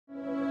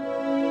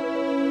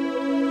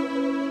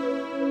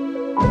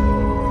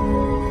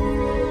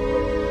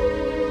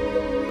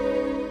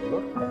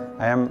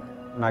am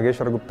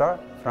Nageshwar Gupta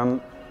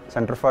from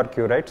Center for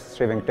Curates,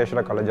 Sri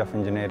Venkateswara College of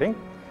Engineering.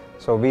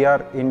 So we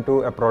are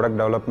into a product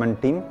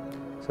development team.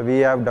 So we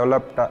have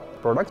developed a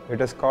product.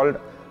 It is called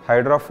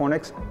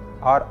hydroponics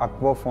or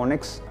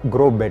aquaponics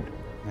grow bed.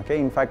 Okay,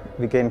 in fact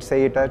we can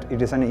say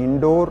it is an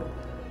indoor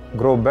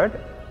grow bed.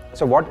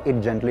 So what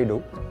it gently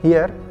do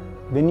here,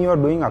 when you are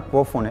doing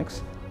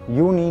aquaponics,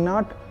 you need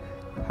not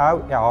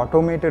have an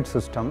automated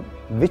system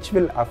which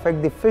will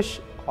affect the fish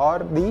or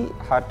the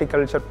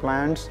horticulture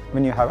plants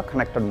when you have a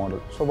connected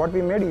model. So what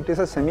we made, it is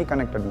a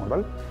semi-connected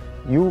model.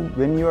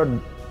 When you are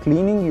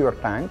cleaning your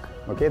tank,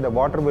 okay, the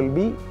water will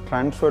be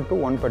transferred to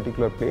one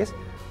particular place.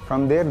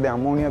 From there the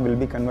ammonia will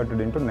be converted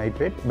into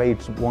nitrate by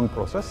its own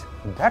process.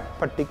 That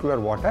particular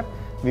water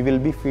we will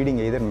be feeding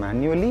either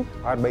manually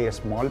or by a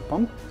small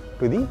pump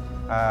to the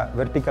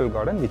vertical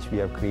garden which we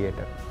have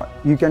created.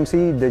 You can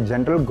see the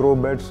general grow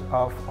beds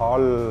of all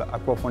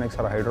aquaponics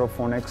or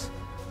hydroponics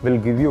will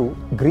give you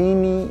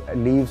greeny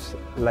leaves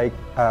like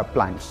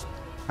plants.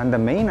 And the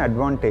main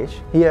advantage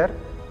here,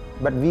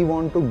 but we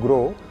want to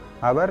grow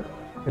our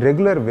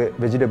regular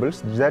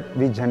vegetables that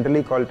we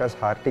generally call it as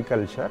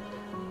horticulture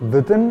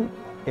within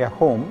a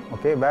home,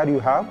 okay, where you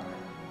have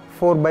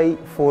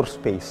 4x4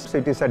 space. So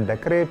it is a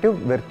decorative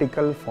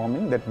vertical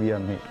farming that we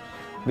have made,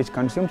 which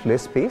consumes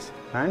less space,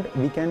 and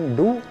we can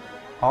do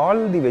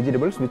all the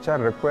vegetables which are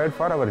required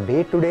for our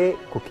day-to-day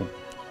cooking,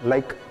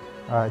 like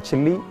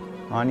chili,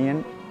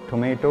 onion,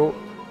 tomato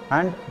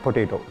and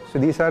potato. So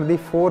these are the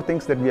 4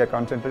 things that we are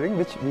concentrating,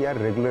 which we are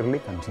regularly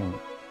consuming.